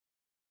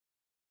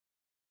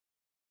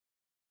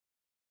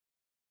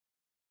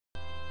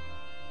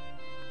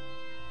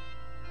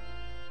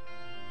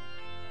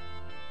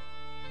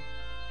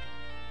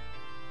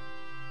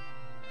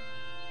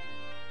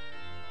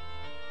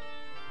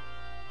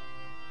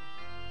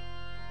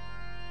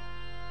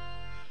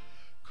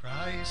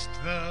Christ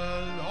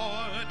the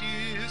Lord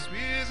is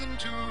risen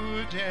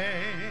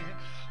today.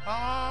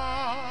 Alleluia.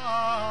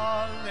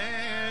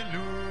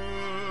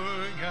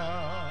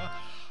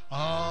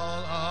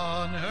 All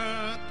on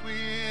earth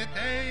with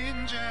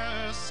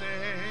angels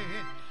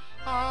say,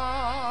 Alleluia.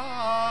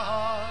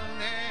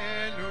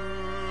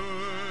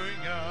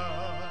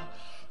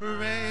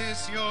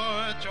 Raise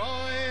your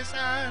joys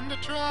and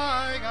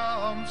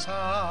triumphs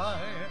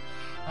high.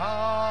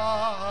 Alleluia.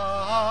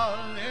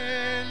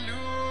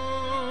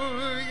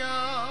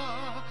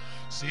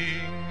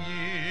 Sing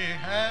ye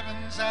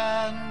heavens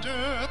and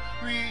earth,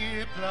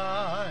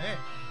 reply.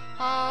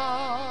 Alleluia.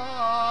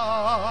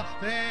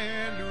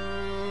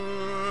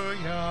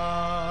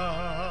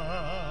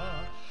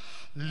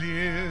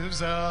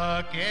 Lives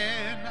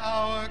again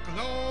our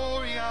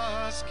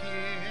glorious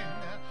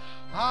King.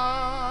 Alleluia.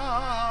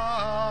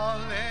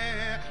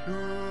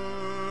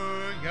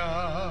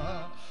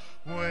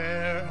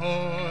 Where,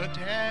 O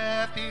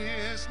death,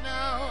 is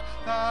now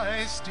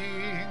thy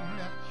sting?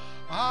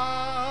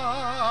 Alleluia.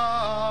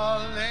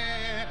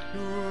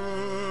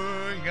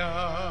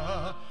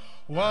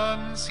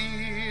 Once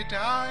he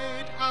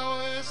died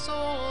our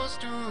souls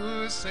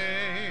to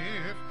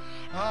save.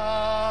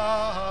 Alleluia.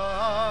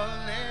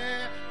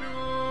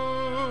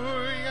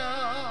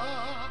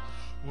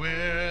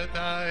 Where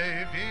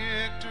thy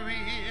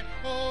victory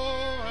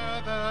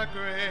o'er the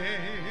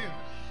grave.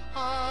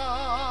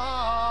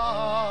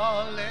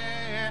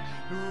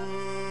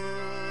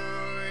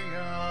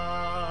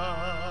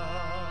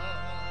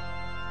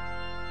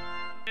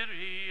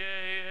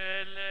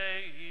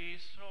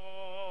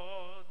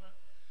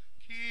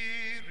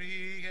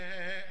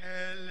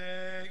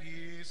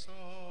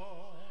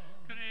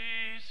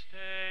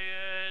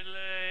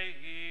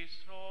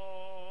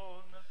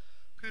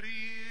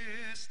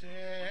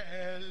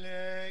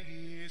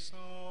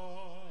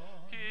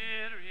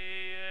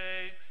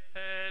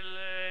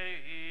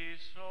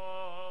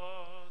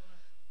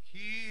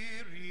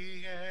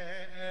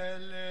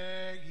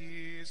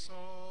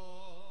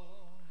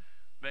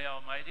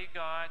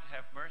 God,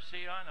 have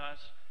mercy on us,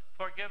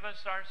 forgive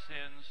us our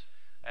sins,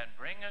 and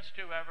bring us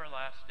to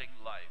everlasting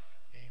life.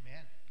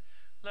 Amen.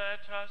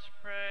 Let us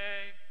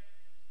pray.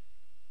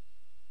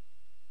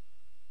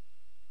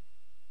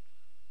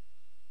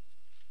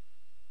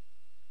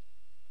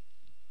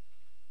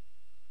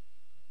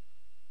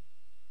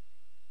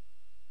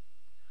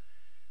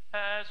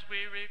 As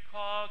we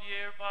recall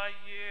year by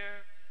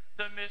year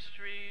the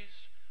mysteries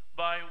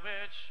by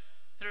which,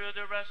 through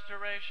the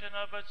restoration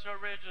of its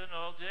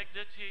original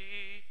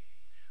dignity,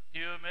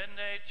 human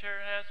nature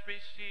has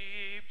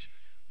received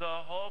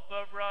the hope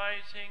of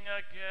rising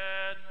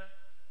again,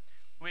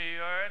 we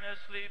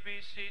earnestly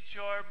beseech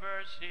your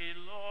mercy,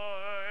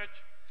 Lord,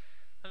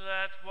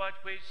 that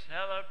what we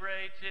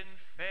celebrate in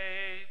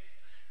faith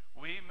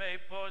we may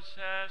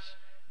possess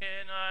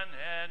in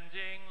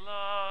unending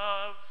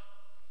love.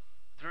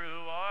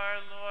 Through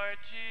our Lord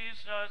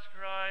Jesus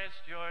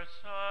Christ, your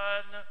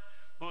Son,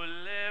 who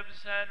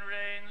lives and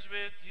reigns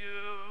with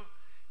you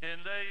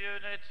in the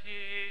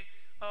unity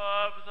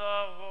of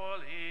the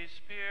Holy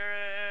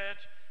Spirit,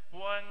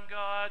 one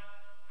God,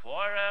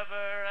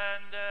 forever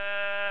and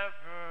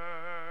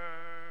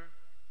ever.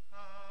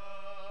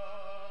 Amen.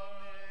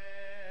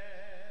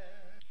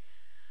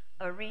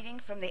 A reading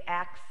from the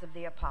Acts of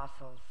the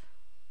Apostles.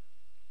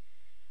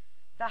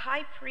 The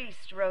high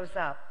priest rose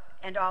up,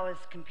 and all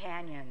his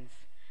companions,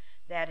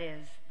 that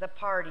is, the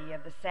party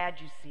of the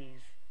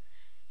Sadducees,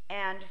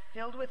 and,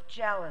 filled with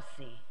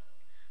jealousy,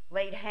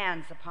 laid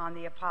hands upon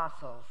the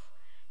apostles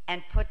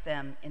and put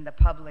them in the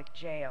public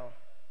jail.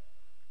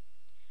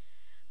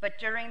 But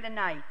during the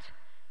night,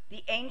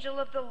 the angel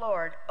of the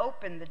Lord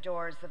opened the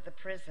doors of the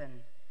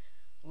prison,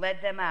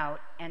 led them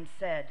out, and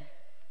said,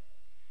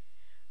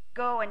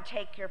 "Go and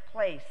take your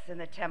place in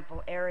the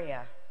temple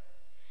area,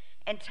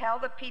 and tell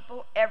the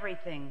people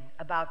everything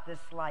about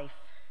this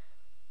life."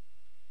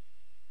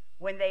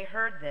 When they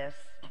heard this,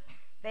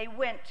 they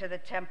went to the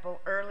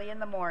temple early in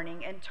the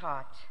morning and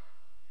taught.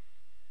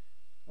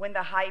 When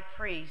the high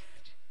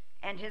priest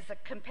and his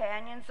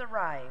companions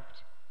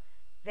arrived,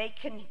 they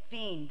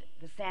convened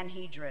the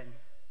Sanhedrin,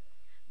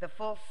 the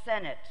full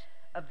Senate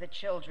of the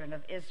children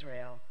of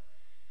Israel,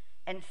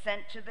 and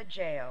sent to the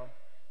jail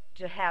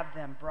to have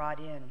them brought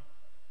in.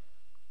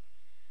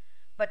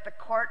 But the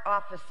court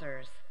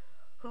officers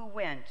who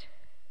went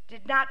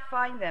did not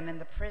find them in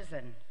the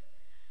prison,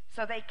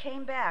 so they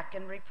came back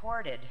and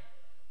reported,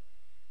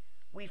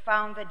 "We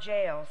found the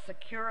jail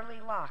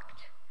securely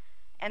locked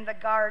and the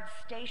guards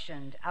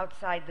stationed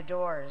outside the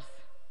doors.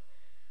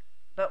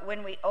 But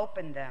when we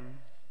opened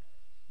them,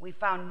 we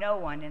found no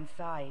one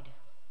inside."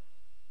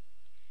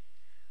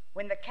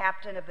 When the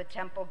captain of the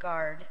temple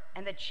guard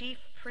and the chief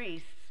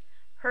priests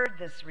heard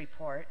this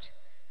report,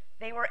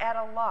 they were at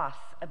a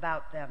loss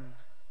about them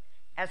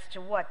as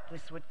to what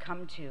this would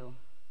come to.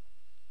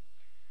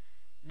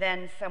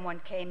 Then someone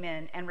came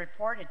in and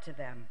reported to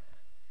them,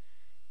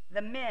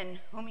 "The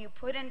men whom you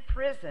put in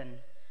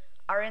prison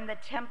are in the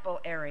temple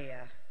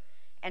area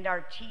and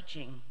are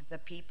teaching the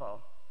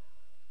people."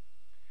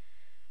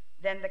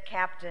 Then the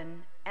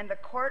captain and the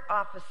court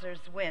officers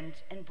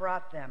went and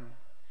brought them,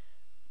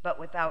 but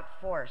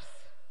without force,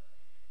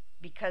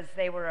 because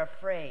they were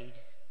afraid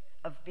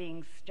of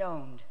being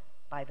stoned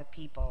by the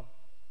people.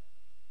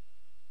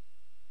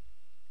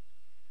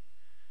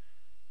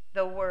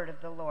 The word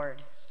of the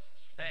Lord.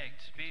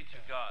 Thanks be to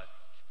God.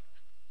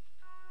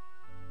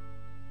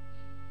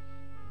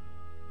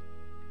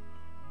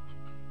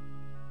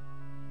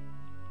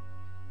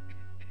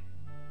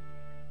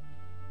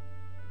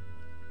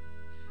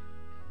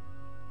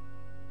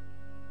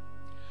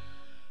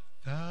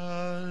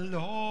 The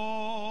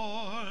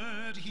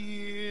Lord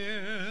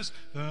hears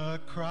the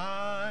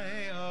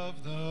cry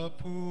of the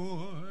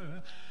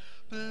poor.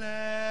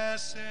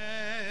 Blessed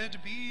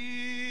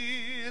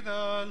be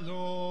the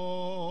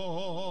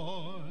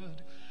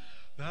Lord.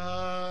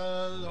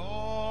 The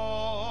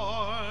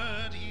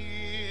Lord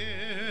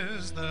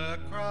hears the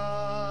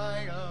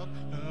cry of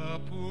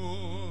the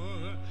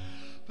poor.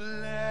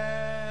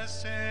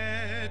 Blessed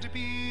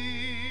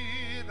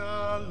be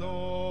the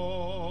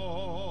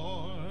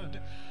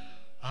Lord.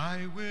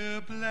 I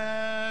will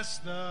bless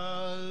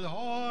the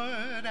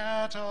Lord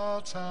at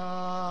all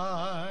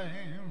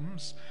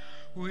times,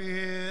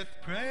 with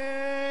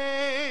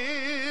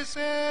praise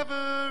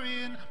ever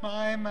in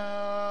my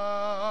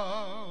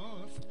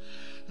mouth.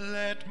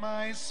 Let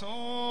my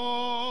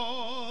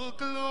soul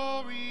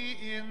glory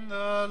in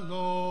the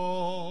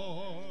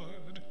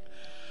Lord,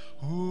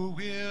 who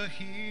will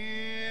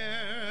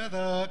hear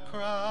the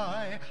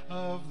cry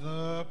of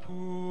the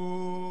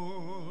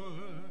poor.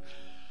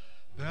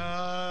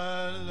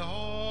 The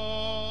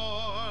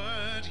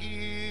Lord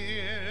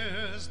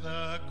hears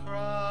the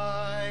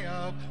cry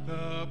of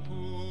the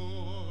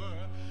poor.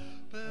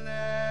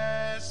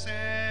 Blessed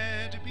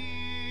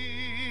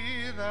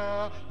be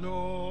the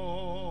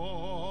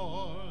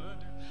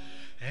Lord.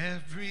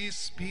 Every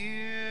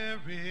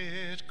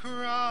spirit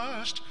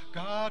crushed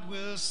God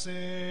will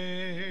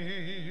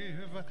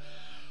save,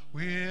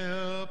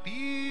 will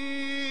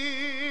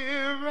be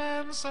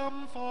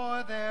ransom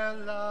for their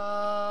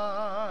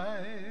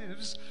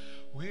lives,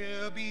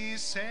 will be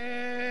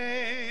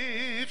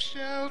safe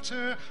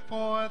shelter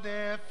for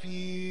their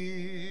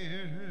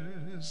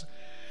fears,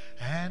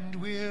 and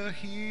will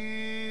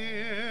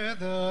hear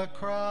the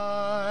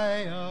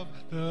cry of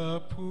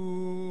the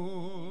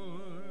poor.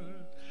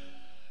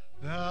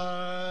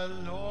 The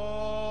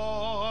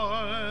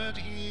Lord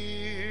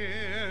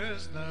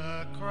hears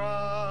the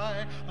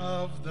cry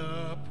of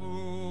the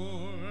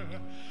poor.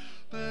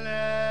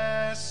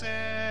 Blessed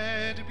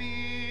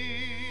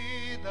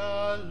be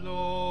the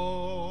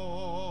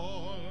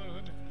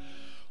Lord.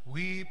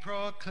 We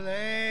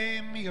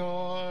proclaim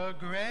your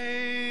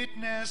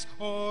greatness,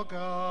 O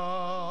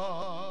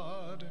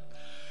God,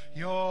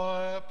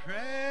 your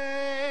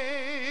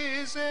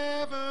praise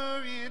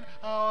ever in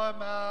our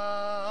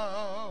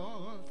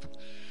mouth.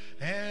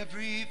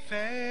 Every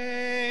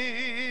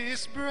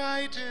face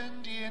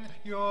brightened in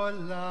your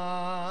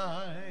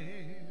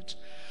light,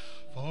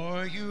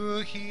 for you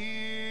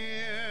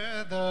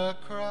hear the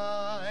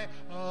cry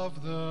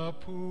of the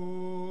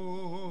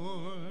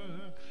poor.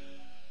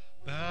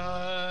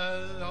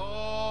 The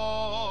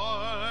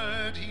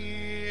Lord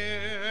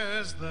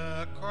hears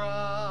the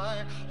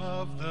cry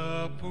of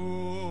the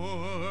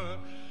poor.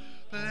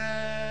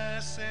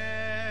 Blessed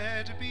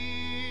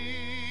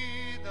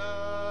be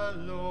the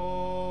Lord.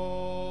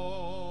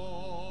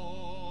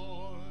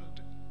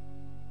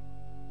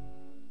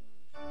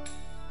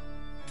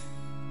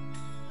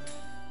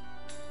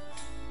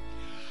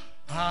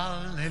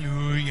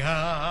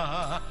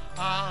 Alleluia,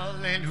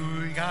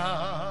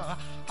 alleluia,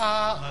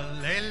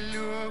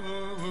 alleluia,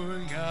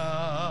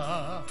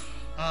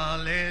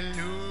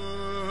 alleluia,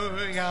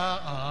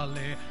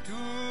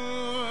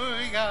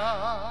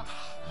 alleluia,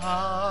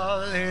 alleluia,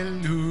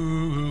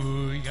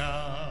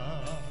 alleluia,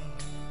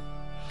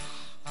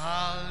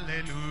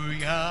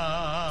 alleluia,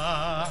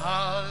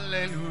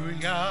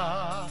 alleluia,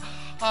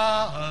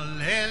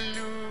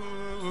 alleluia,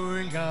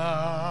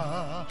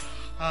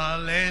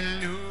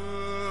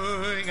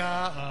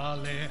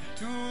 alleluia,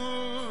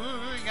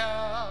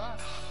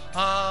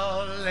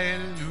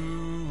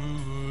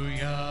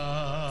 alleluia.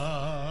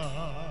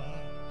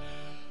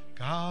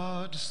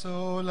 God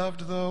so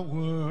loved the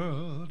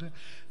world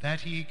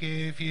that he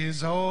gave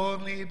his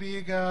only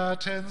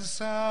begotten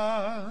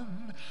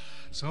Son,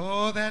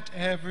 so that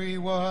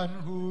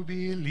everyone who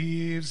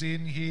believes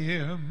in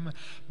him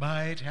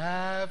might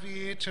have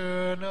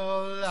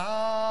eternal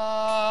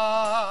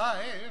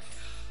life.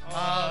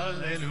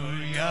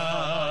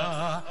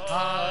 Alleluia,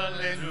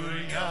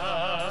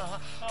 alleluia,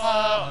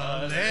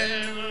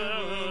 alleluia,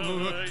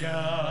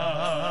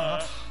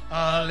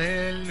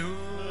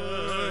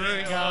 alleluia,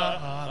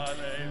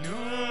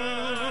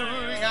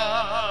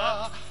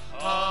 alleluia,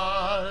 alleluia.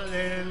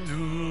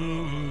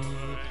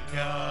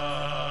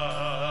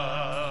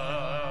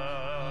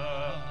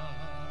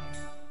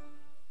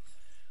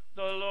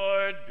 The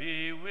Lord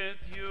be with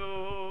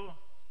you.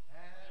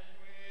 And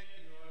with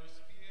your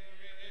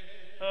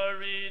spirit. A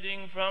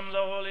reading from the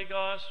Holy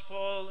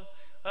Gospel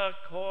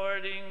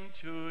according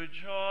to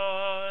John.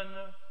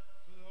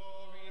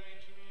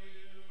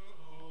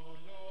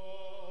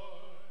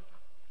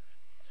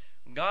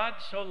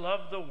 God so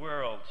loved the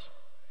world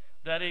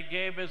that he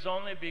gave his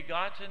only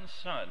begotten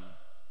Son,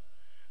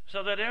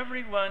 so that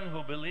everyone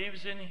who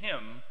believes in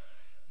him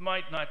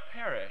might not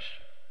perish,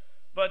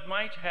 but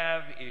might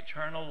have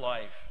eternal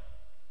life.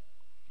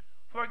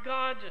 For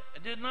God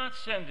did not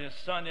send his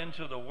Son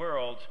into the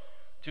world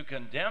to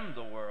condemn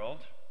the world,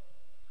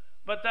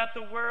 but that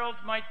the world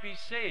might be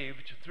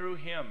saved through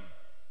him.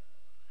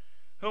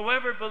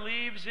 Whoever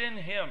believes in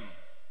him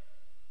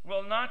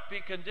will not be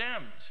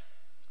condemned,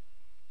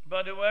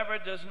 but whoever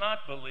does not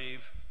believe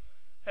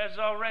has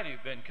already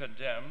been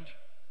condemned,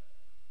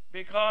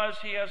 because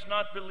he has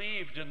not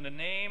believed in the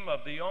name of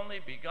the only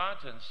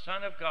begotten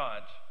Son of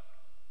God.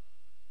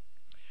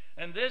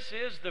 And this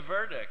is the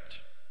verdict,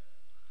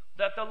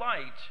 that the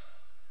light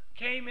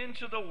came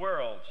into the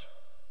world,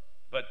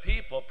 but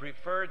people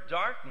preferred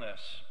darkness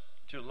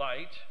to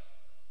light,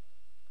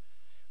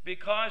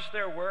 because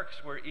their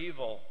works were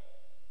evil.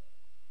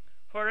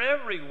 For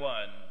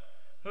everyone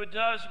who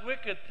does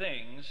wicked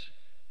things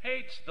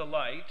hates the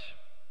light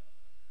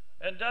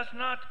and does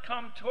not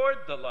come toward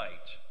the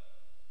light,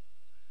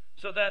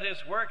 so that his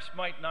works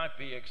might not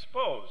be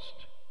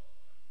exposed.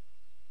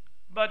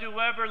 But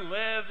whoever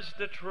lives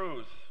the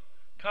truth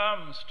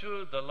comes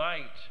to the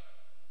light,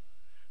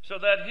 so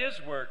that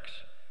his works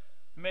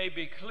may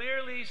be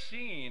clearly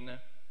seen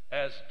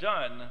as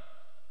done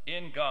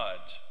in God.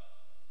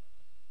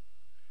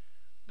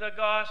 The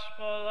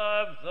Gospel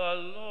of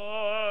the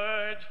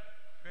Lord.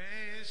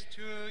 Praise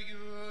to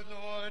you,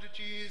 Lord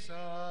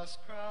Jesus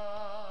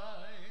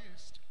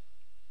Christ.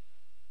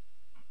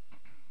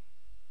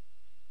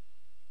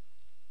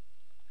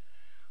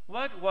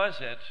 What was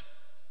it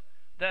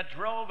that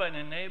drove and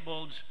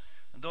enabled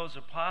those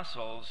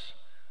apostles,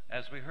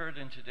 as we heard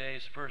in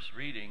today's first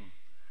reading,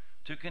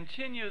 to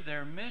continue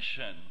their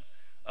mission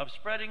of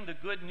spreading the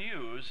good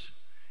news,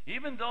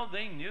 even though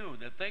they knew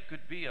that they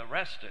could be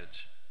arrested?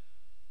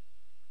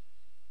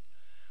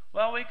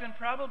 Well, we can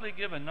probably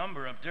give a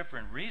number of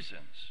different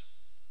reasons.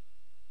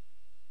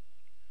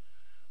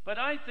 But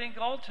I think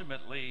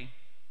ultimately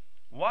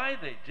why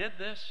they did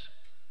this,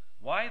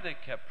 why they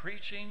kept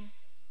preaching,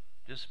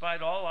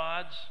 despite all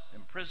odds,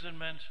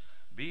 imprisonment,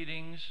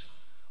 beatings,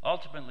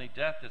 ultimately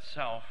death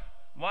itself,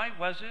 why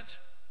was it?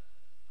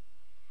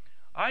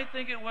 I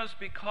think it was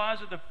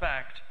because of the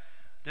fact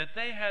that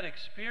they had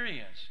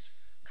experienced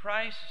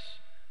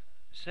Christ's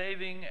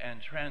saving and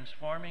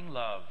transforming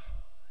love.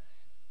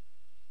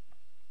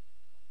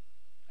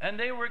 And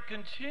they were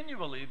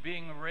continually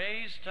being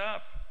raised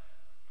up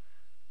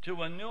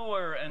to a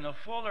newer and a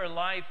fuller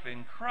life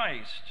in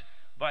Christ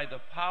by the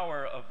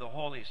power of the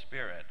Holy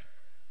Spirit.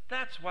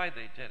 That's why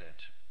they did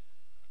it.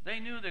 They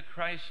knew that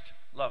Christ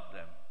loved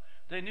them.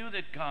 They knew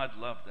that God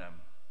loved them.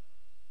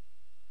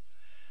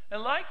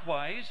 And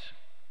likewise,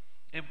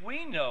 if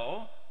we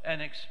know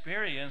and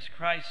experience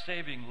Christ's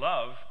saving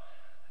love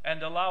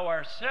and allow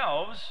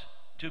ourselves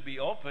to be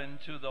open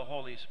to the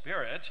Holy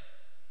Spirit,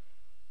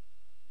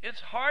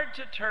 it's hard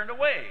to turn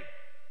away.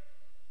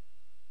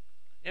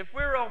 If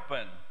we're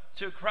open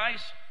to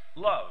Christ's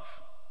love,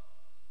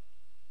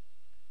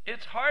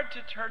 it's hard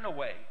to turn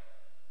away.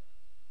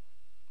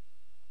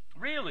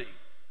 Really.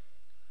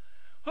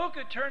 Who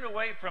could turn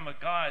away from a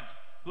God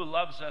who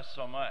loves us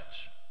so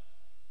much?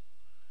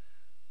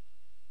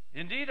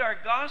 Indeed, our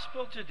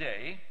gospel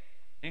today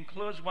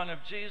includes one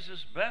of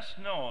Jesus' best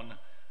known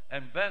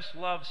and best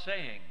loved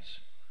sayings.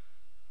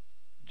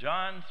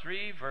 John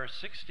 3, verse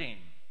 16.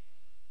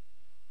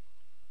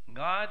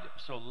 God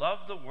so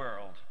loved the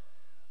world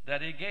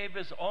that he gave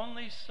his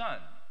only Son,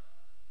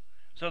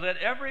 so that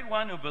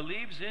everyone who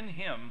believes in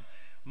him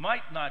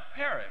might not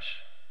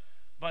perish,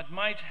 but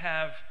might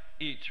have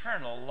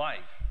eternal life.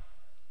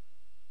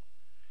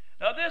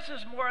 Now, this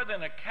is more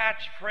than a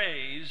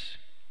catchphrase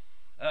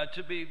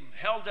to be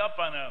held up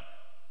on a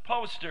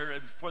poster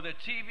for the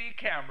TV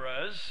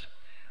cameras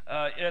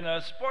in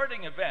a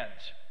sporting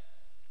event.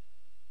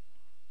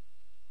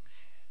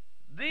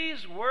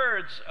 These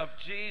words of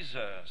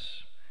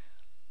Jesus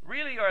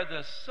really are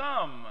the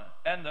sum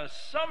and the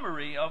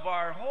summary of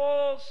our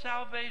whole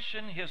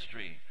salvation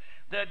history,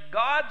 that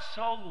God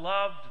so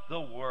loved the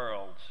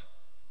world.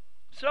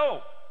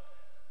 So,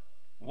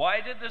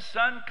 why did the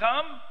Son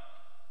come?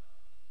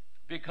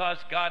 Because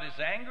God is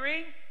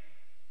angry?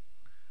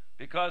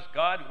 Because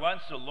God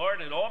wants to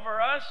lord it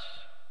over us?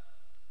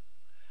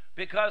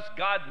 Because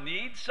God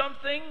needs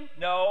something?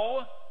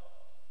 No.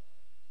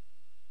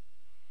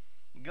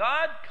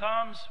 God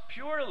comes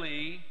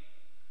purely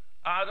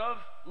out of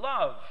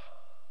love.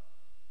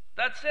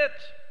 That's it.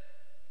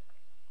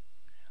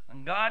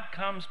 And God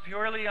comes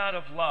purely out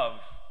of love.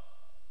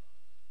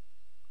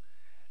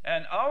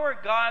 And our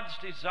God's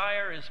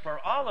desire is for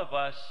all of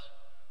us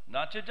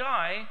not to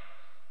die,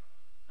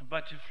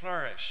 but to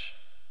flourish.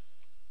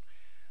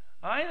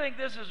 I think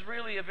this is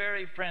really a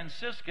very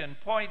Franciscan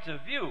point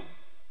of view.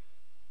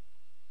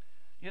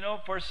 You know,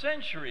 for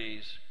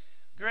centuries,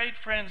 great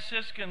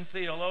Franciscan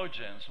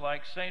theologians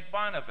like St.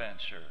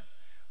 Bonaventure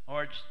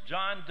or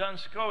John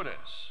Duns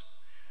Scotus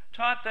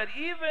taught that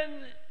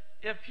even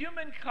if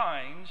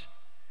humankind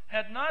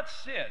had not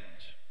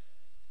sinned,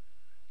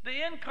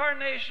 The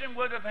incarnation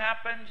would have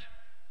happened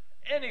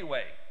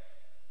anyway.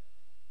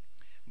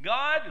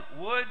 God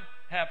would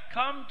have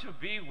come to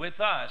be with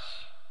us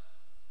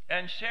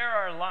and share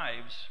our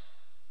lives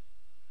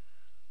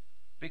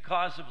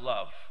because of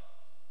love.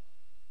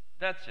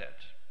 That's it.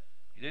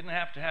 He didn't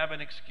have to have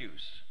an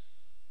excuse.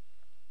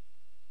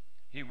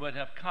 He would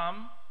have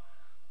come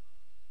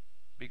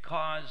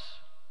because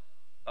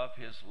of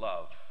his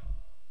love.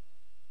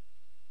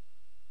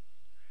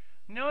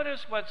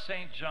 Notice what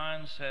St.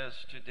 John says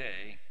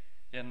today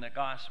in the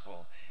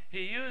Gospel.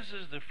 He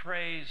uses the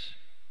phrase,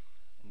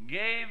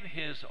 gave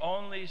his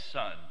only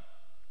son.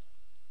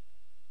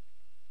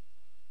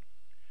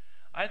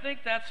 I think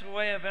that's a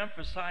way of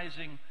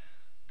emphasizing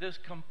this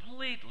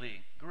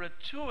completely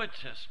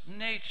gratuitous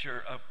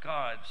nature of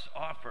God's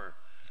offer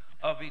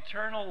of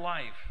eternal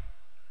life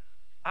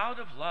out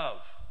of love.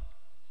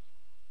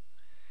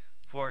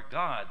 For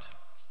God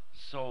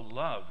so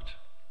loved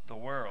the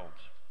world.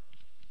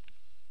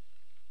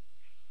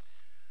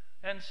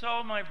 And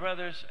so, my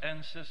brothers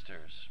and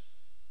sisters,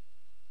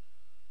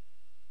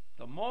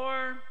 the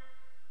more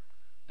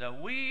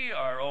that we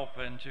are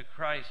open to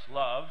Christ's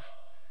love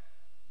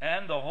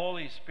and the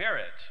Holy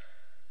Spirit,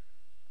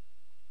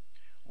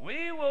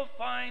 we will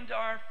find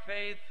our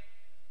faith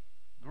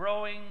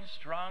growing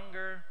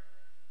stronger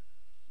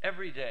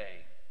every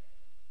day,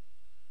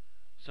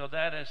 so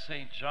that, as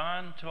St.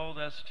 John told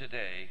us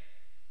today,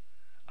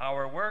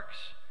 our works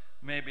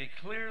may be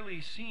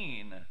clearly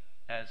seen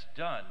as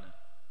done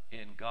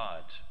in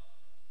God.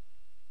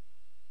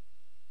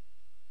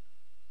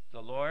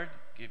 The Lord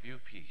give you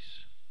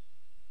peace.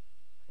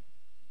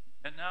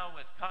 And now,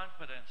 with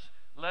confidence,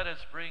 let us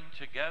bring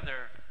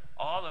together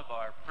all of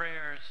our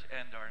prayers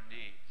and our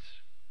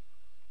needs.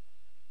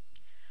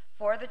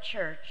 For the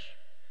Church,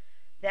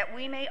 that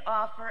we may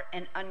offer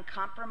an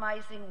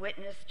uncompromising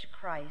witness to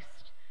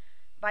Christ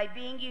by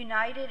being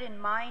united in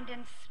mind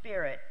and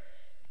spirit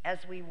as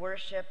we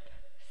worship,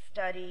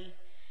 study,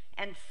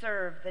 and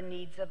serve the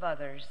needs of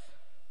others.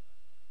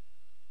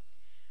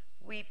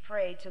 We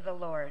pray to the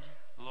Lord.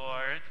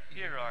 Lord,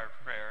 hear our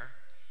prayer.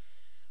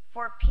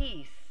 For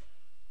peace,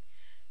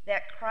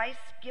 that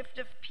Christ's gift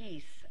of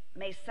peace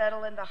may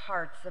settle in the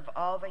hearts of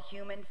all the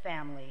human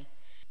family.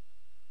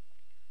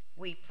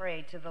 We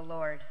pray to the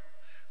Lord.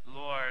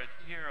 Lord,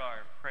 hear our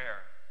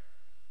prayer.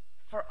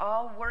 For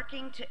all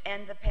working to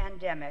end the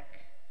pandemic,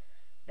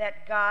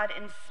 that God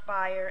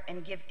inspire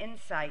and give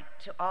insight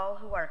to all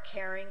who are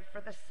caring for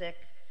the sick,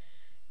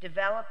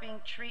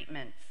 developing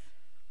treatments,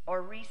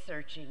 or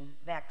researching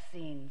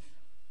vaccines.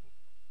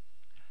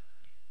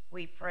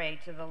 We pray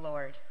to the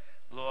Lord.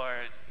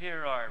 Lord,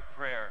 hear our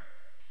prayer.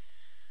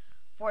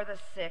 For the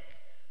sick,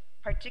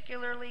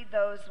 particularly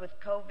those with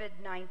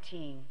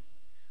COVID-19,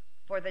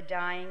 for the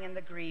dying and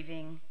the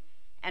grieving,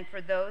 and for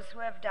those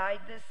who have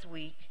died this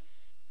week,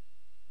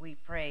 we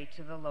pray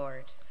to the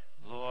Lord.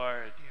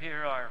 Lord,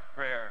 hear our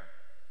prayer.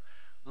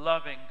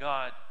 Loving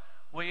God,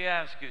 we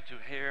ask you to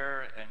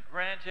hear and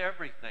grant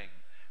everything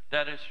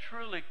that is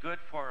truly good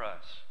for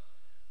us,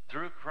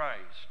 through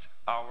Christ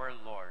our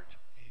Lord.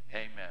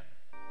 Amen. Amen.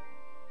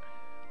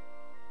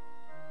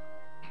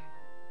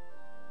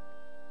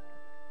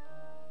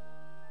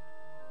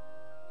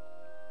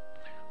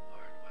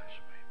 Lord, wash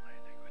away my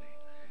iniquity,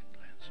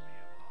 cleanse me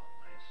of all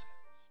my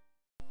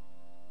sins.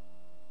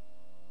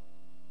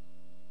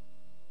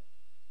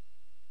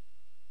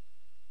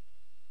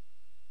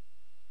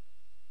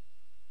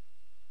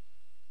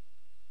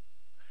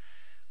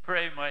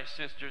 Pray, my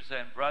sisters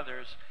and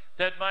brothers,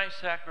 that my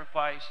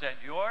sacrifice and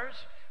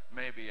yours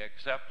may be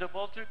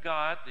acceptable to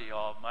God, the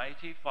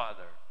Almighty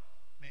Father.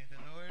 May the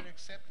Lord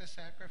accept the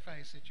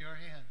sacrifice at your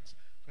hands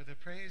for the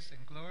praise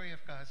and glory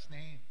of God's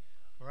name,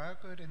 for our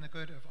good and the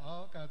good of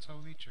all God's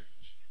holy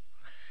church.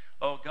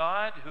 O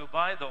God, who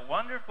by the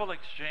wonderful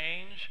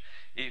exchange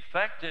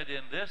effected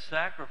in this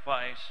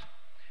sacrifice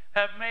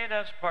have made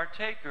us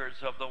partakers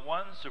of the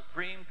one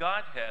supreme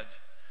Godhead,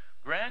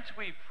 grant,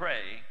 we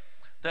pray,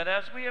 that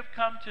as we have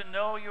come to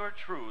know your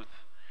truth,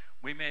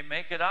 we may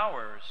make it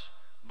ours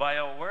by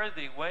a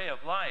worthy way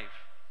of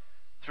life,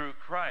 through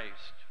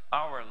Christ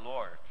our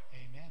Lord.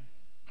 Amen.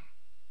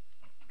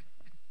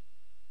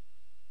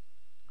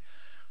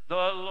 The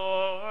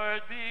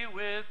Lord be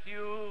with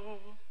you.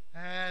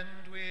 And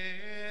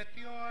with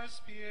your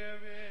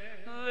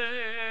spirit.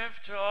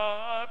 Lift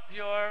up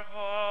your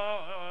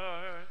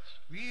hearts.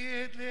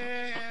 We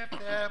lift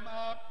them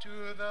up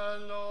to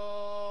the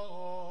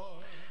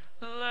Lord.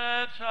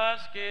 Let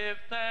us give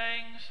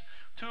thanks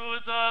to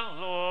the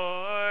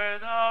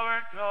Lord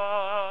our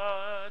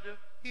God.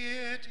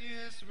 It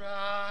is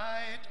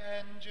right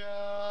and just.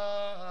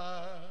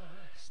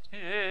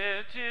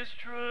 It is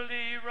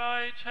truly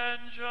right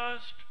and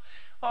just,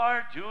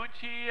 our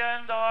duty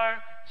and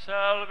our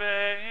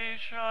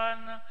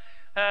salvation,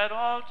 at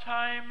all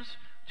times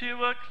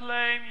to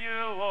acclaim you,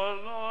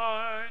 O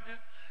Lord,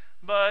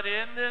 but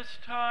in this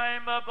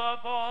time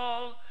above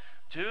all,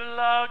 to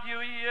laud you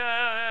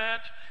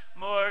yet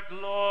more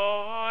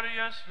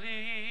gloriously,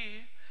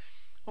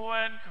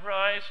 when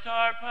Christ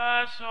our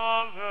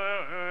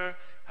Passover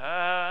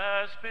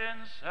has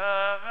been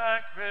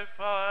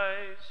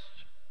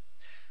sacrificed.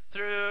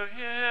 Through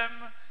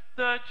him,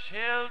 the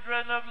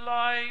children of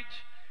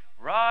light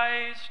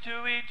rise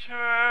to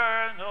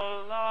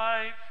eternal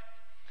life,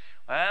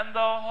 and the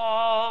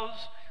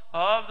halls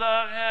of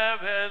the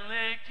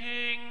heavenly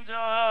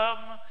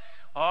kingdom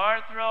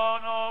are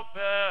thrown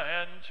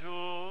open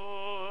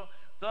to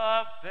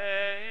the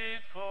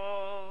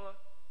faithful.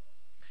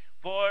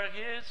 For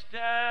his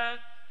death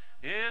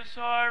is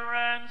our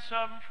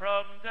ransom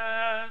from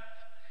death,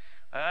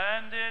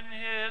 and in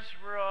his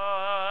rising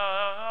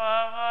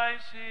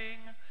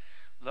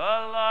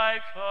the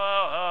life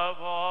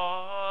of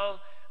all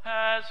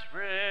has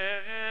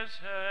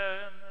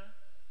risen.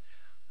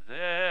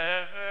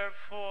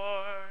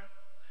 Therefore,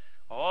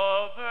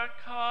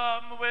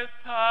 overcome with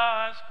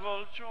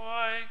paschal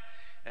joy,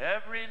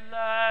 every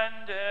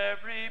land,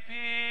 every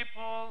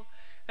people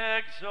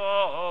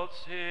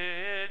exalts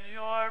in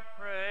your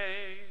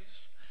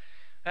praise,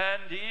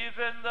 and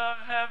even the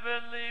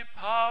heavenly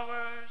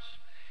powers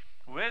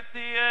with the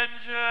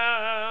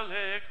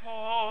angelic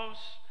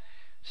hosts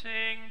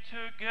sing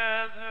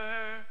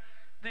together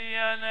the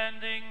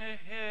unending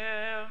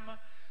hymn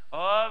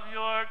of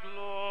your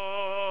glory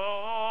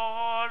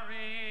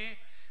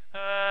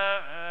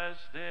as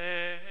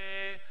they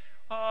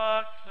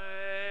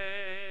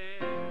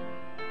acclaim.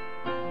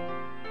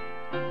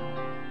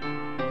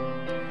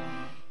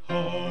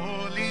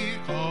 Holy,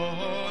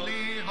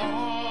 holy,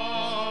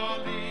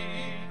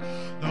 holy,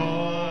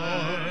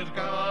 Lord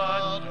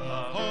God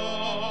of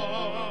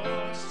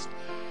hosts,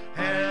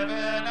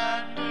 heaven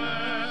and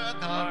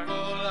earth are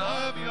full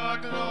of your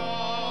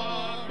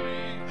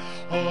glory.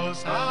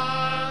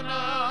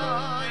 Hosanna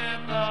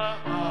in the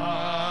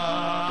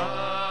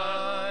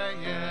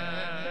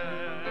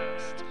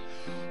highest.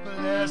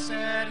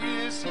 Blessed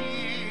is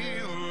he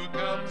who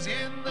comes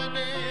in the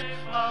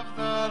name of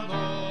the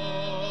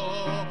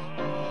Lord.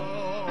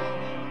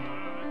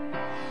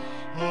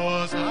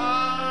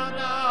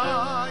 Hosanna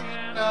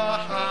in the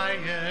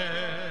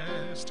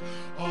highest.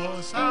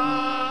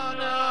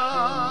 Hosanna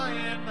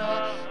in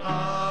the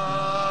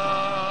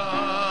highest.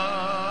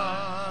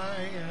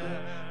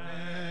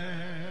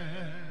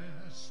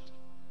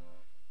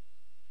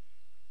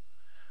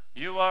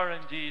 You are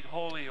indeed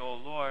holy, O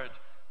Lord,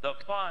 the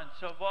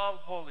font of all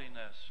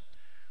holiness.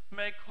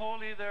 Make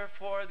holy,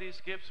 therefore, these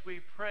gifts, we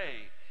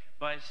pray,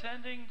 by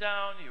sending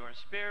down your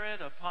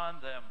Spirit upon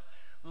them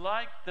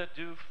like the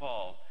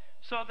dewfall,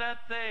 so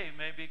that they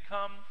may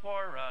become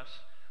for us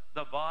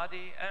the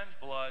body and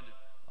blood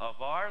of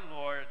our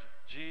Lord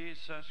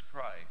Jesus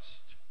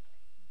Christ.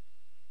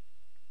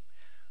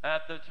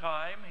 At the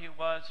time he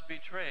was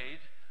betrayed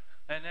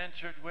and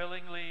entered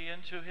willingly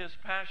into his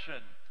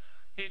passion,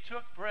 he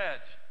took bread,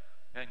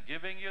 and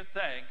giving you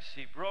thanks,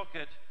 he broke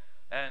it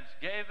and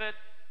gave it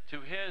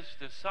to his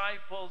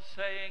disciples,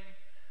 saying,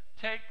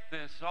 "Take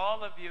this,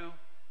 all of you,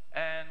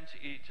 and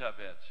eat of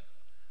it.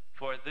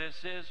 For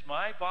this is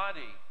my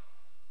body,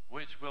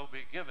 which will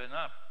be given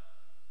up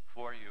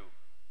for you."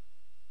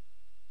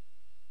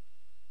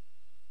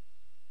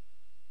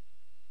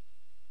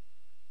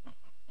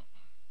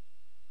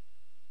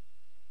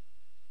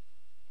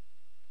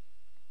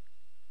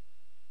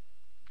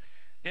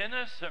 In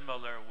a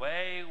similar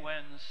way,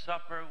 when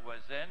supper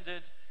was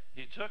ended,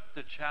 he took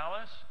the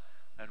chalice,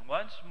 and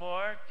once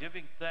more,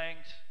 giving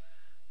thanks,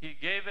 he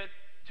gave it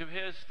to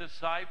his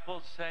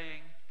disciples,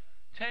 saying,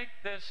 "Take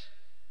this,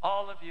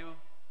 all of you,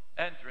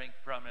 and drink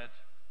from it.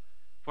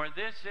 For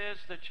this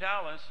is the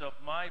chalice of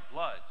my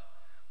blood,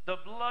 the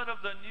blood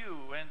of the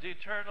new and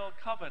eternal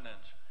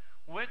covenant,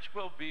 which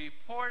will be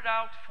poured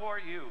out for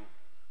you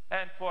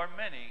and for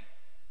many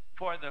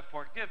for the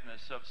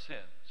forgiveness of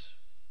sins.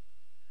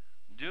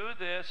 Do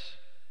this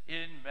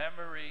in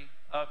memory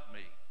of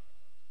me."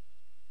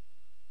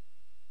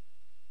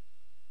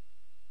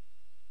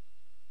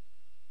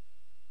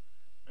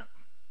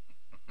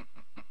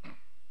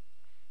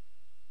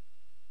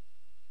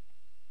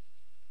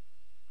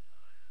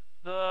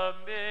 The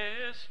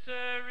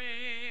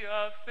mystery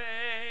of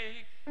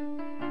faith.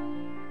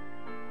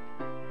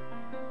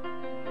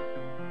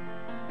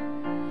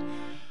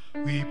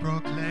 We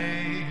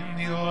proclaim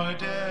your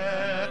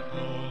death,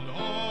 O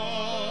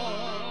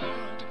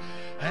Lord,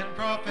 and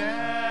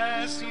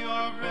profess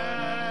your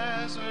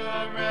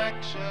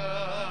resurrection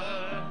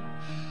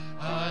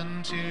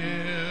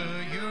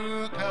until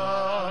you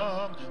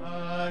come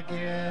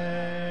again.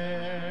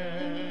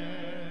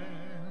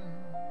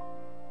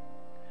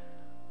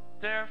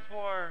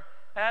 Therefore,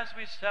 as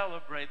we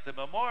celebrate the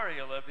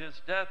memorial of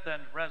his death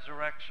and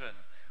resurrection,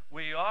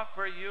 we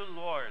offer you,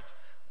 Lord,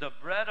 the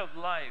bread of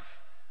life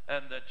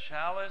and the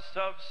chalice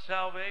of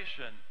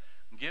salvation,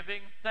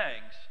 giving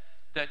thanks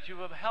that you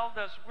have held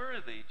us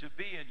worthy to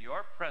be in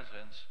your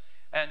presence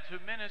and to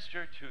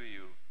minister to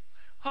you.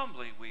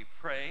 Humbly we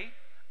pray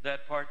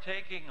that,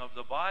 partaking of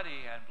the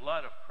body and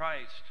blood of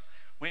Christ,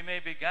 we may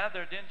be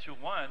gathered into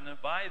one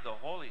by the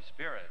Holy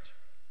Spirit.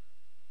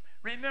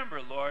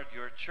 Remember, Lord,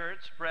 your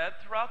church spread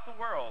throughout the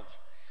world,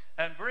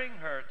 and bring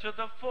her to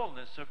the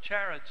fullness of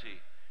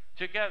charity,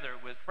 together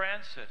with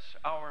Francis,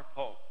 our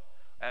Pope,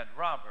 and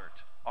Robert,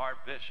 our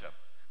bishop,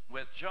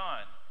 with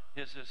John,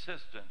 his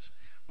assistant,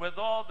 with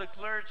all the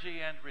clergy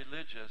and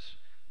religious,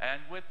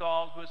 and with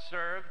all who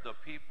serve the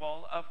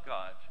people of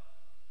God.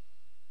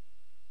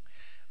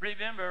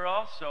 Remember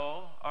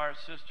also our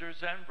sisters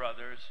and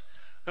brothers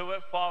who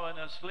have fallen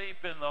asleep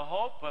in the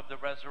hope of the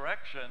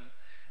resurrection,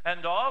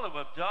 and all who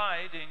have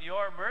died in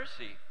your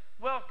mercy.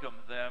 Welcome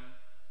them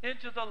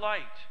into the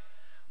light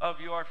of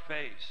your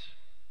face.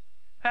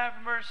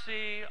 Have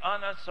mercy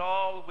on us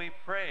all, we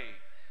pray,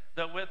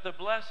 that with the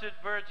Blessed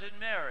Virgin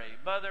Mary,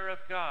 Mother of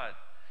God,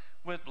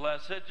 with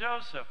blessed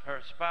Joseph,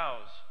 her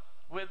spouse,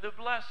 with the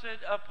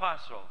blessed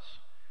apostles,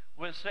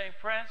 with St.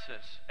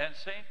 Francis and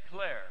St.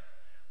 Clare,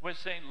 with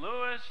St.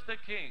 Louis the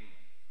King,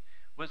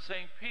 with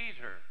St.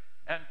 Peter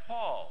and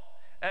Paul,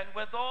 and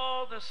with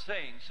all the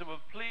saints who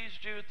have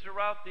pleased you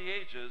throughout the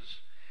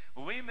ages,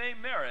 we may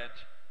merit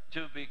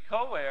to be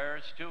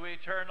co-heirs to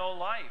eternal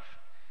life,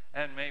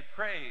 and may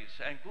praise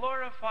and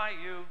glorify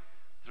you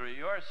through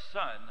your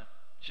Son,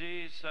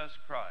 Jesus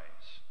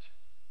Christ.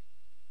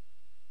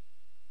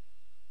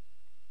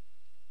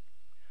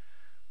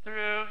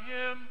 Through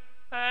him,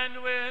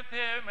 and with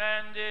him,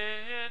 and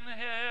in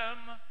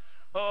him,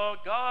 O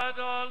God,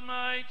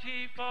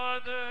 Almighty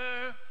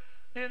Father,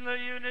 in the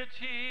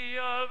unity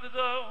of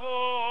the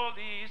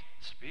Holy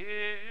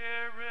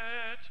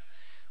Spirit,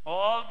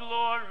 all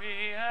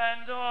glory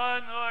and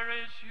honor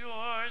is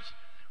yours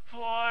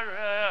forever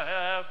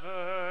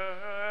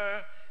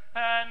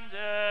and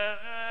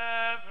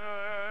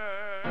ever.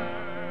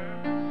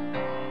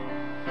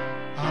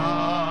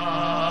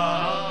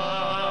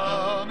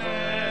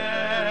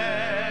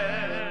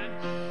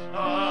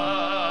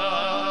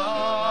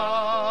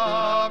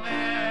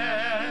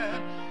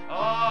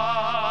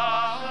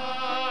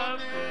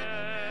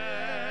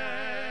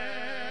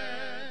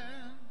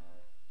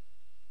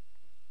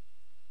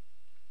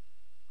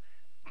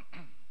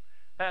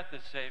 At the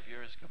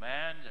Savior's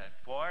command and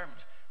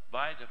formed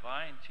by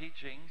divine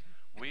teaching,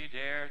 we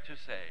dare to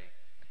say,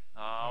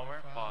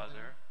 Our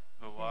Father,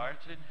 who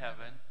art in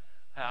heaven,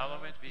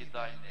 hallowed be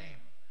thy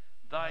name.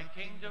 Thy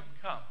kingdom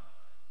come,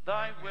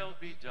 thy will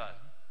be done,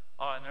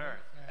 on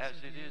earth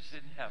as it is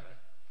in heaven.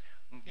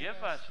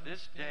 Give us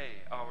this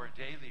day our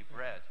daily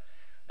bread,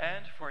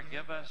 and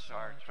forgive us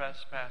our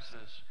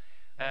trespasses,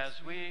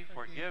 as we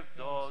forgive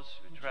those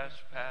who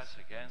trespass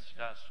against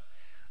us.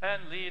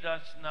 And lead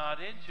us not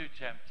into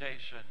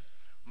temptation,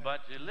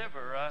 but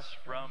deliver us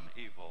from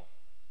evil.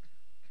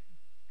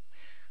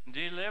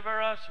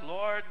 Deliver us,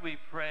 Lord, we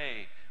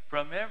pray,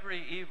 from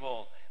every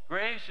evil.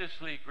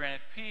 Graciously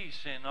grant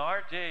peace in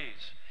our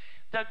days,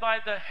 that by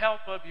the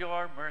help of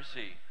your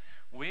mercy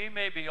we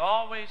may be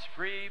always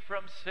free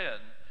from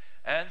sin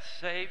and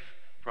safe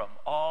from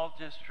all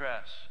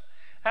distress,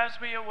 as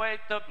we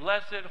await the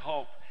blessed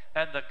hope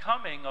and the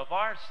coming of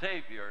our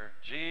Savior,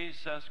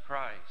 Jesus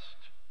Christ.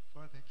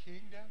 For the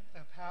kingdom,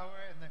 the power,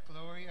 and the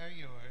glory are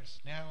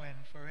yours, now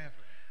and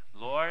forever.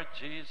 Lord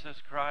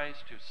Jesus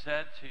Christ, who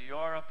said to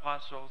your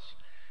apostles,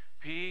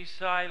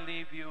 Peace I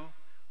leave you,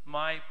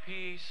 my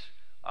peace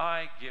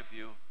I give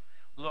you.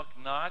 Look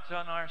not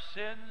on our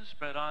sins,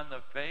 but on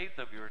the faith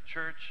of your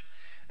church,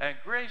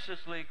 and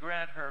graciously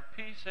grant her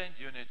peace and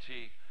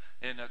unity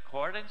in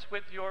accordance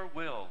with your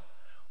will,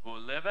 who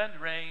live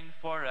and reign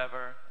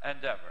forever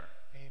and ever.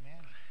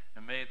 Amen.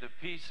 And may the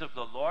peace of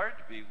the Lord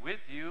be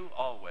with you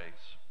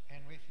always.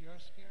 And with your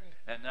spirit.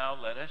 And now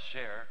let us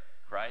share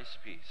Christ's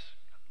peace.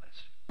 God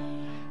bless you.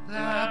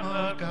 Lamb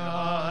of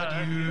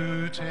God,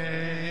 you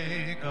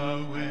take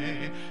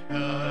away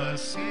the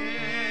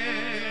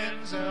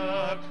sins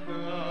of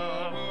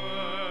the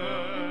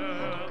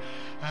world.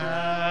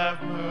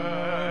 Have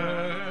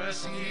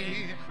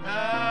mercy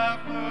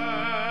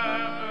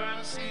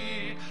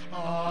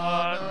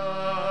on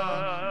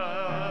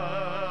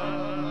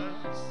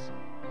us.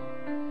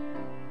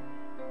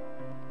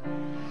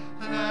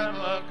 Lamb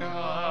of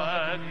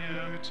God,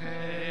 you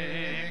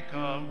take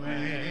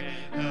away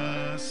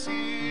the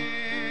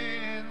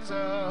sins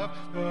of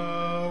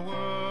the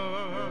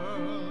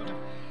world.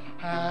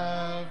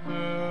 Have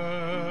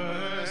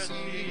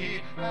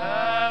mercy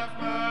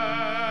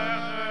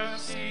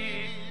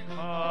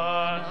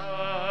on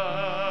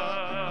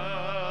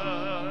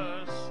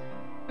us.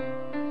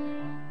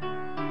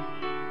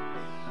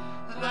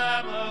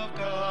 Lamb of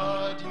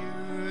God,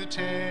 you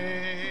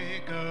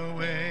take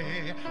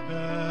away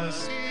the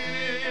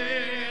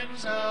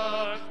sins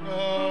of the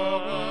world.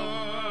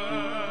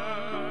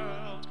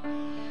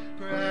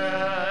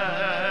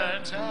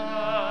 Grant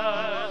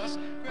us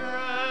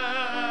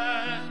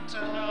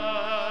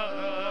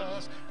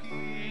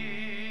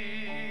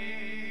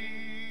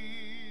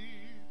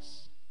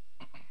peace.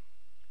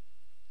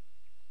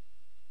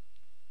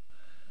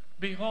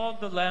 Behold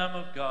the Lamb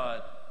of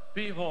God.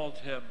 Behold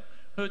him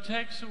who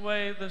takes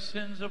away the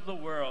sins of the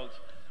world.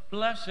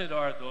 Blessed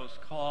are those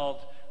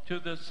called to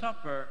the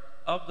supper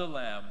of the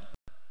Lamb.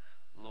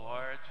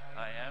 Lord,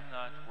 I am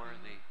not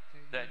worthy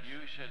that you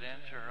should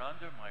enter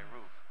under my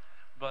roof,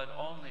 but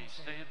only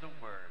say the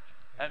word,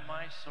 and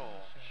my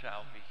soul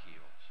shall be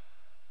healed.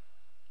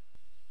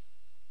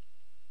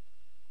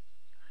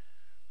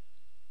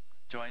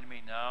 Join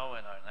me now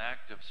in an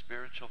act of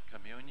spiritual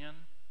communion.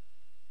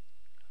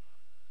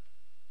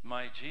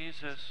 My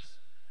Jesus,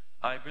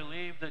 I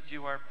believe that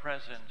you are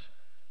present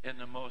in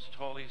the most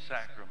holy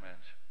sacrament.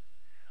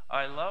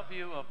 I love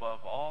you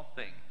above all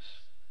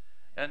things,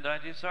 and I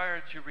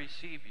desire to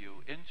receive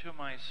you into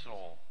my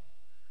soul.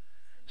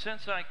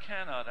 Since I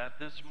cannot at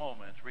this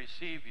moment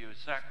receive you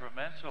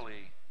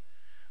sacramentally,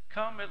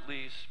 come at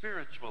least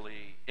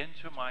spiritually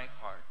into my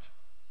heart.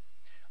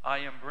 I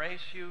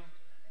embrace you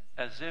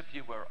as if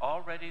you were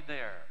already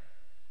there,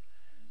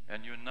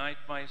 and unite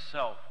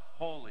myself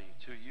wholly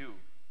to you.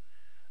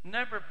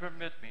 Never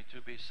permit me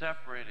to be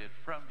separated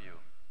from you.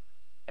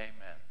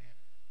 Amen.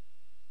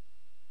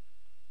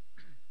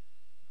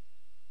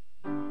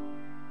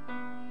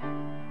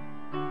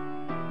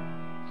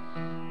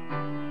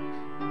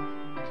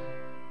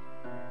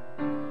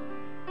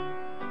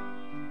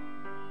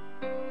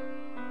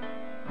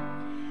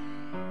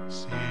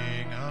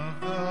 Sing of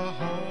the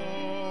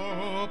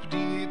hope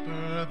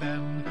deeper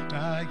than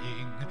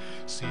dying.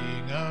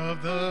 Sing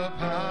of the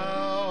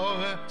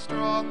power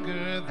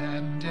stronger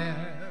than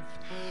death.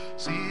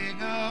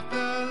 Sing of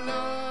the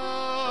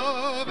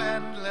love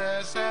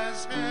endless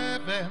as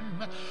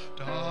heaven,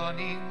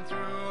 dawning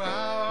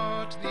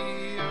throughout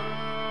the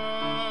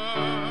earth.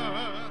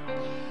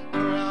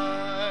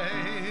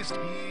 Christ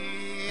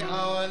be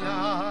our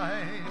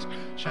light,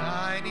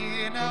 shine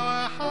in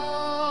our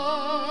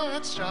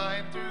hearts,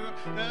 shine through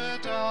the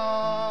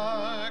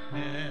darkness.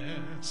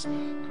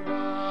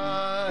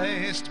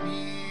 Christ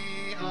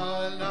be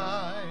our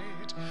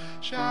light,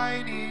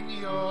 shine in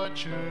your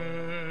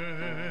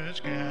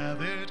church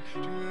gathered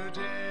today.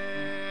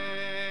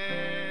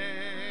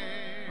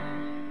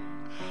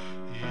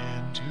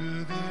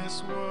 Into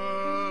this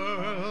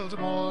world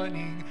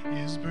morning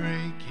is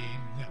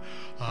breaking.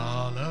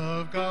 All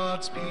of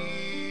God's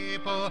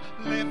people,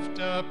 lift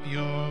up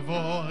your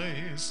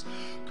voice.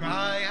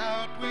 Cry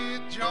out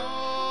with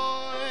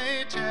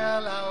joy,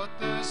 tell out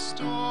the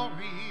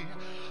story.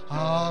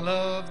 All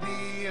of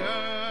the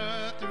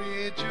earth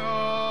rejoice.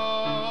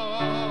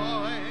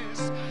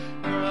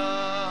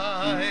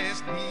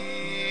 Christ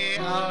be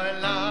our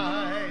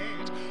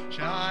light,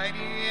 shine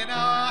in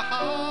our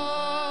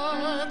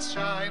hearts,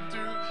 shine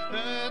through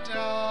the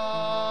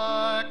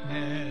darkness.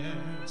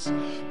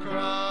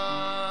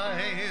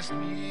 Christ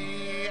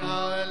be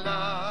our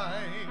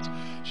light,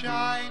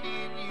 shine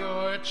in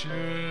your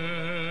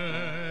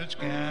church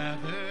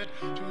gathered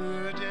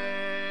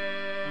today.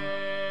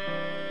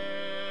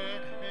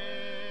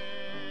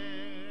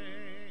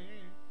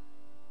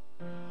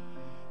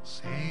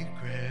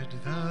 Sacred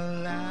the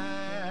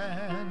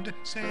land,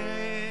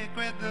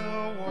 sacred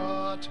the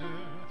water,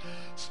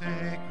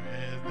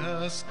 sacred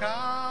the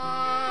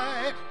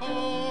sky,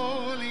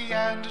 holy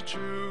and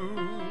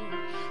true.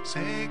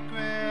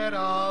 Sacred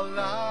all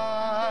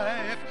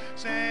life,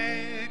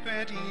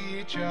 sacred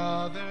each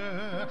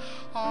other,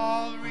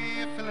 all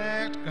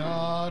reflect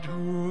God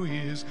who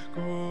is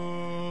good.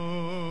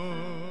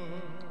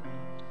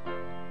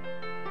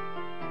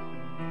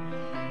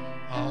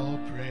 All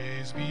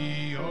praise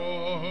be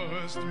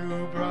yours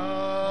through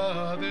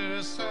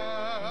brother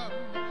Son,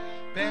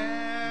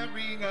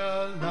 bearing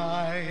a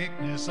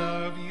likeness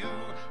of you,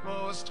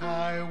 most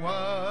high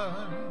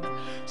one.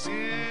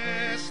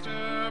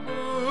 Sister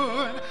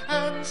moon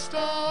and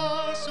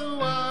stars who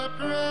are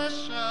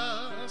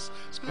precious,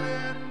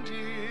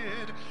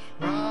 splendid,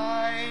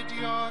 ride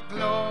your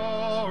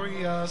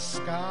glorious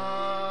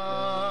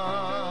sky.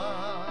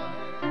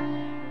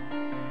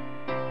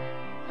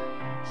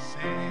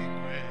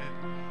 Sacred,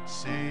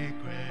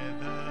 sacred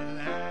the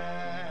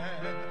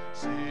land,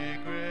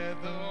 sacred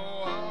the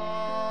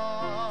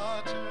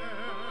water,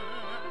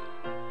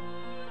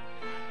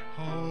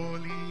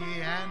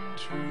 holy and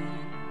true,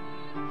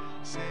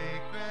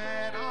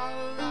 sacred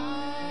our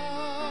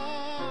life,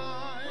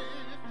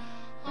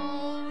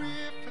 all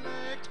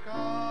reflect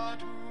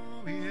God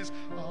who is,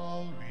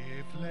 all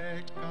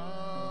reflect God.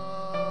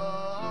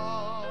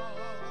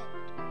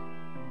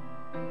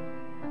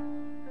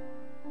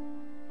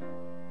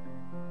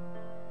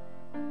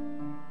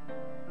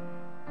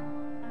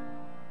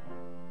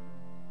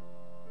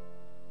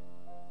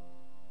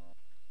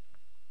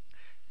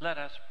 Let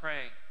us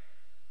pray.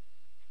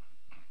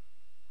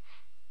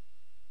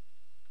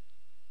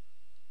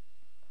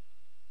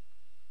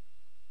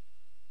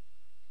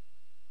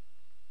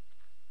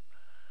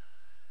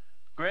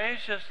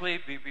 Graciously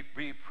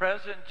be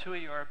present to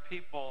your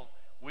people,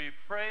 we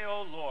pray,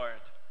 O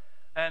Lord,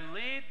 and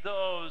lead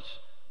those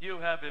you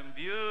have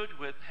imbued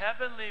with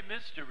heavenly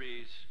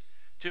mysteries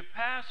to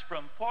pass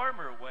from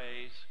former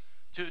ways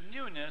to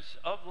newness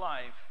of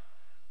life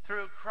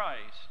through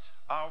Christ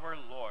our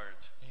Lord.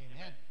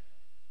 Amen.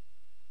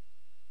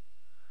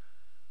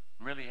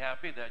 I'm really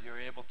happy that you're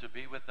able to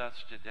be with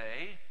us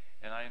today,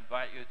 and I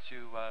invite you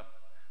to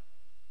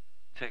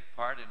take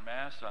part in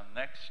Mass on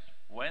next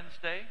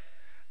Wednesday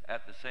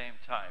at the same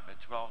time,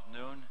 at 12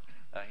 noon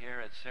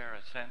here at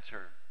Sarah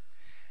Center.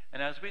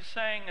 And as we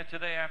sang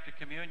today after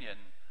communion,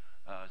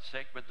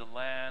 sacred the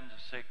land,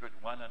 sacred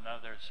one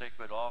another,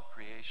 sacred all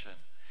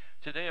creation,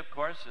 Today, of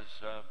course, is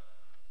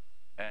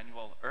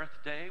annual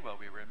Earth Day, where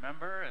we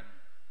remember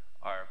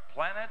our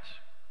planet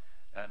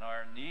and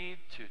our need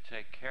to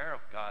take care of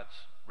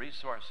God's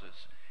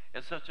resources.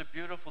 It's such a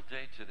beautiful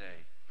day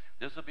today.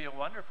 This will be a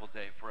wonderful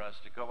day for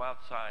us to go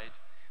outside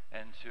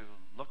and to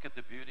look at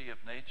the beauty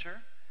of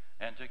nature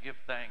and to give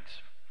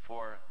thanks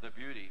for the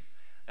beauty,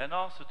 and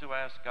also to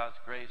ask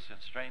God's grace and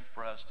strength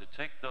for us to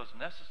take those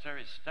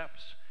necessary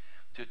steps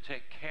to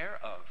take care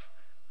of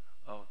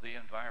the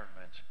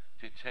environment,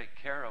 to take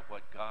care of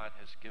what God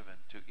has given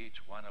to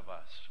each one of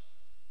us.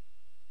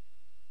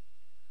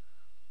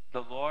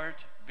 The Lord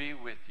be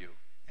with you.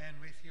 And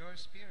with your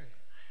spirit.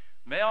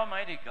 May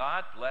Almighty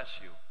God bless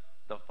you,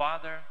 the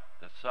Father,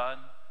 the Son,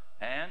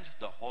 and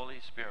the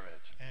Holy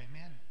Spirit.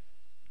 Amen.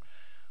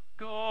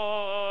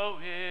 Go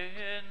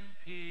in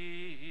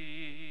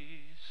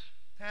peace.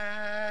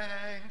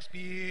 Thanks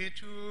be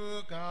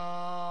to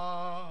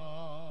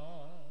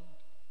God.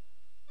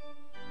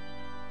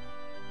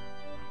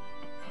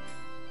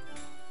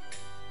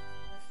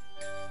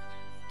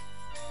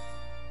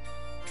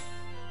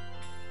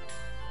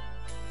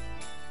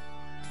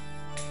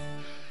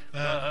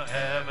 The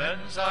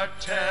heavens are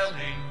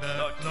telling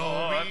the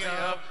glory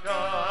of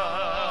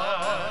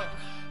God,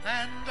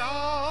 and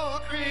all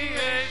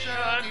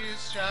creation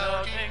is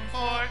shouting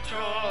for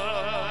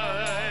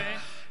joy.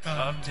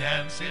 Come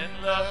dance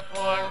in the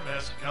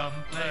forest,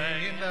 come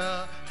play in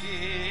the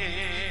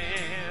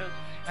field,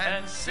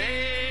 and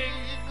sing,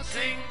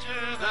 sing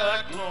to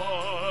the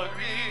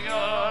glory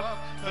of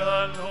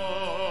the Lord.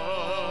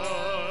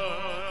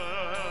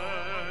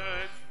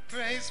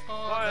 Praise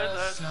for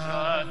the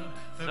Son,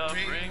 the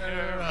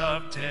bringer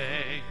of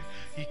day.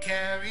 He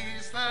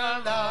carries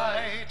the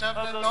light of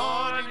the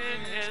Lord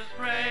in his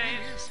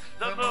praise.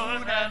 The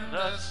moon and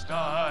the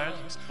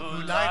stars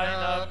who light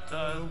up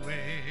the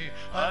way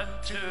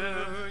unto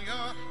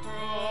your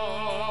throne.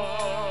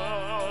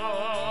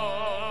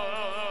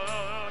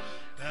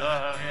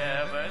 The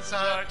heavens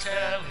are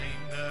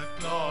telling the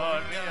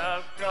glory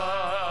of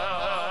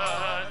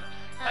God,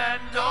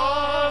 and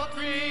all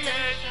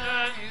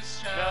creation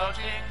is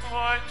shouting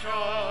for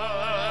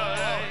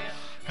joy.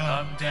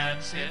 Come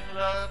dance in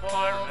the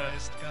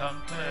forest,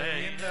 come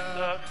play in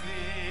the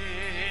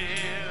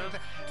field,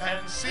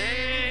 and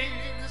sing,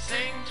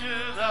 sing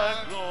to the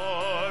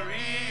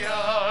glory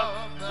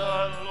of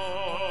the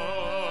Lord.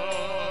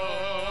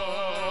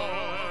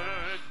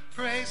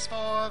 Praise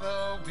for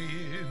the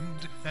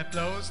wind that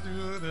blows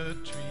through the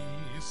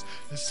trees,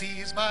 the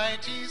sea's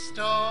mighty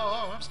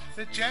storms,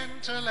 the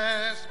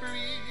gentlest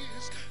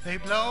breeze. They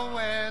blow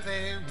where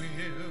they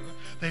will,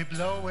 they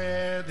blow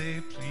where they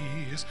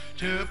please,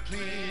 to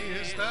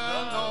please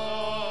the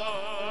Lord.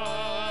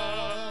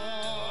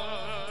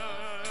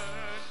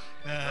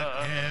 The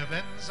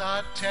heavens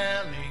are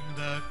telling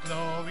the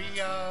glory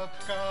of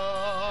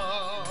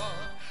God,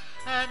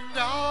 and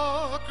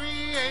all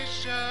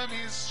creation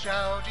is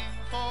shouting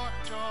for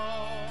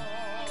joy.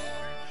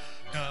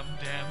 Come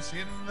dance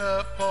in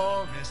the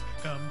forest,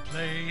 come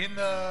play in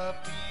the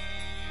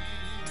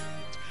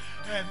field,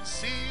 and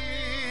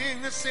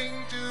sing,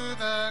 sing to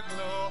the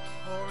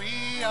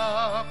glory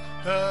of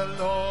the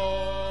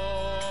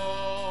Lord.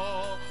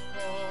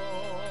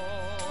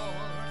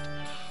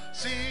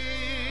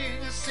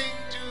 Sing, sing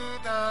to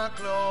the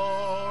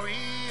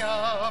glory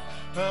of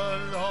the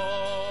Lord.